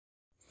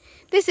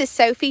This is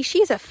Sophie.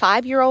 She's a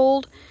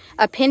 5-year-old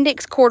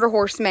appendix quarter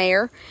horse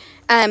mare.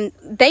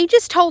 They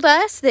just told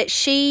us that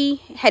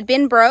she had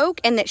been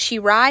broke and that she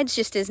rides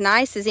just as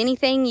nice as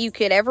anything you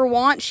could ever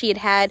want. She had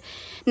had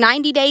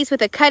 90 days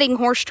with a cutting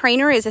horse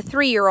trainer as a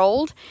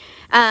 3-year-old.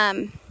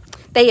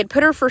 They had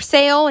put her for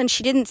sale and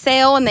she didn't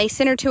sell, and they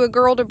sent her to a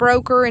girl to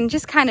broker and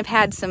just kind of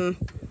had some,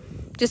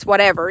 just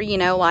whatever, you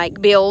know, like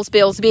bills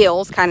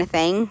kind of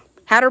thing.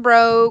 Had her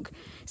broke,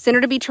 sent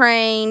her to be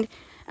trained.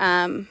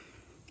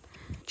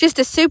 Just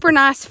a super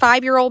nice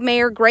 5-year-old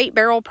mare, great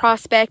barrel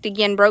prospect.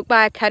 Again, broke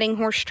by a cutting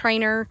horse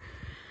trainer.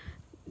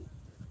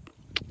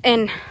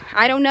 And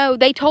I don't know,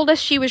 they told us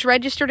she was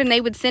registered and they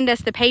would send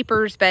us the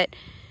papers, but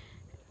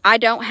I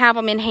don't have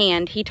them in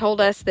hand. He told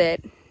us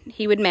that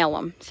he would mail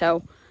them.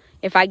 So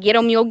if I get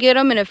them, you'll get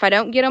them. And if I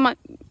don't get them, I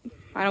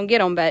don't get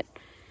them. But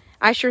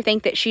I sure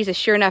think that she's a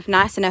sure enough,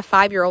 nice enough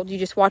 5-year-old. You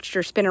just watched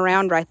her spin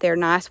around right there,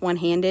 nice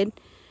one-handed.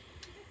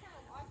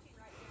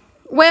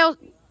 Well,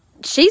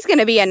 she's going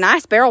to be a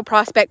nice barrel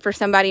prospect for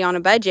somebody on a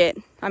budget.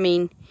 I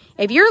mean,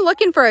 if you're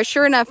looking for a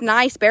sure enough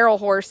nice barrel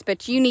horse,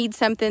 but you need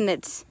something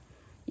that's,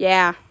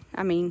 yeah,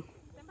 I mean.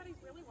 Somebody's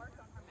really worked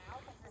on her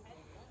mouth and her head.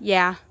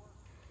 Yeah.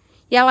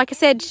 Yeah, like I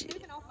said,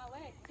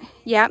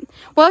 yeah.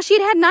 Well,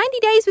 she had 90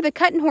 days with a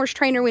cutting horse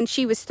trainer when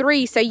she was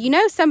 3, so you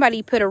know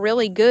somebody put a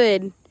really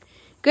good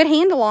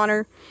handle on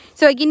her.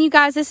 So again, you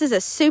guys, this is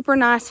a super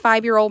nice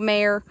 5-year-old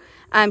mare.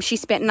 She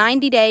spent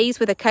 90 days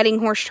with a cutting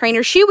horse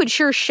trainer. She would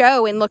sure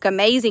show and look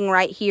amazing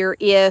right here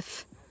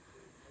if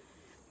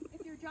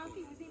your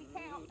jockey was any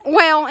count.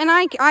 Well, and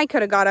I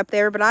could have got up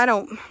there, but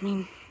I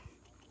mean,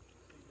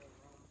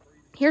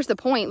 here's the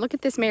point. Look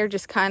at this mare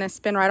just kind of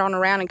spin right on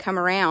around and come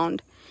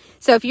around.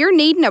 So if you're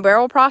needing a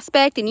barrel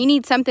prospect and you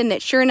need something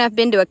that's sure enough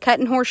been to a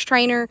cutting horse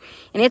trainer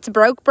and it's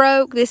broke,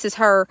 this is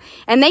her.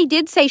 And they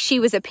did say she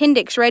was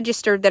appendix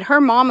registered, that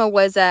her mama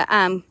was a,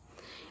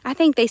 I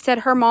think they said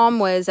her mom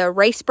was a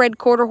race-bred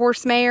quarter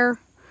horse mare,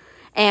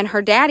 and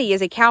her daddy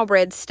is a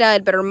cow-bred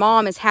stud, but her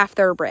mom is half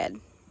thoroughbred.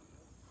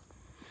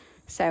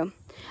 So,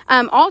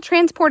 all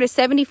transport is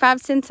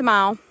 75 cents a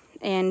mile,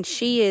 and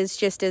she is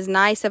just as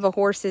nice of a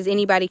horse as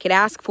anybody could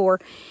ask for.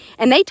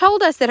 And they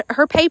told us that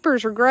her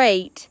papers are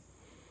great,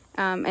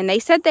 and they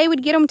said they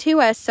would get them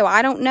to us, so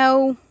I don't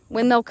know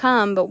when they'll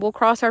come, but we'll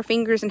cross our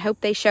fingers and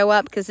hope they show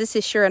up, because this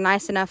is sure a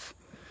nice enough,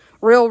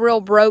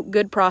 real broke,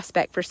 good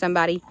prospect for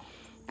somebody.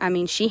 I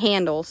mean, she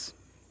handles.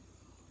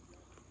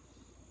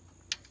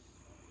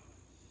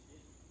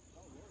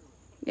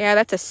 Yeah,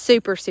 that's a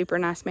super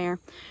nice mare.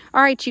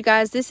 All right, you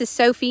guys, this is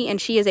Sophie, and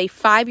she is a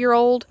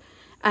 5-year-old.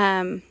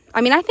 I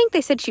mean, I think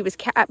they said she was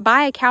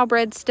by a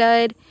cow-bred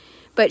stud,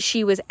 but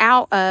she was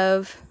out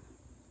of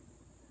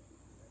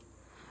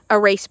a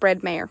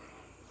race-bred mare.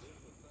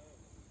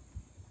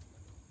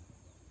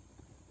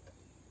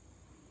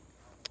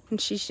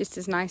 And she's just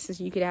as nice as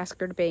you could ask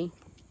her to be.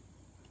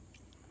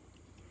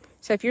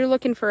 So if you're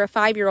looking for a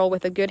 5-year-old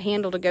with a good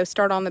handle to go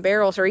start on the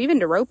barrels, or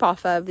even to rope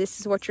off of, this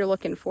is what you're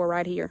looking for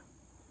right here.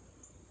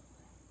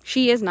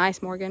 She is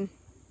nice, Morgan.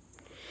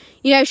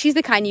 You know, she's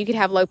the kind you could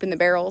have loping the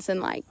barrels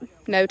in like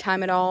no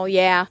time at all.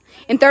 Yeah.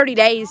 In 30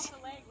 days.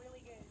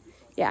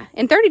 Yeah.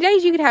 In 30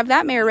 days, you could have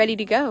that mare ready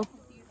to go.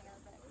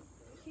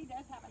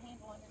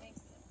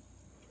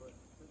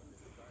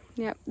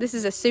 Yep. This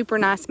is a super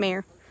nice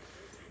mare.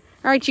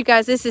 All right, you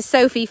guys, this is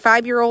Sophie,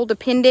 5-year-old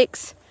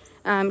appendix.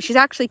 She's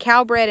actually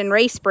cow-bred and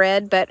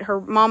race-bred, but her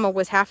mama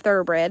was half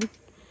thoroughbred.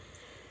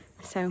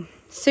 So,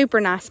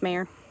 super nice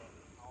mare.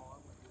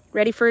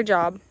 Ready for a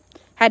job.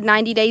 Had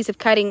 90 days of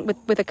cutting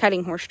with a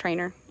cutting horse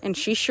trainer, and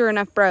she sure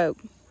enough broke.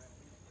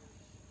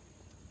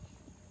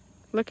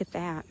 Look at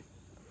that.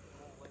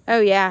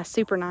 Oh, yeah,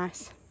 super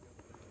nice.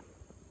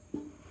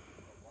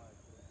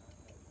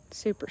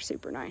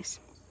 Super nice.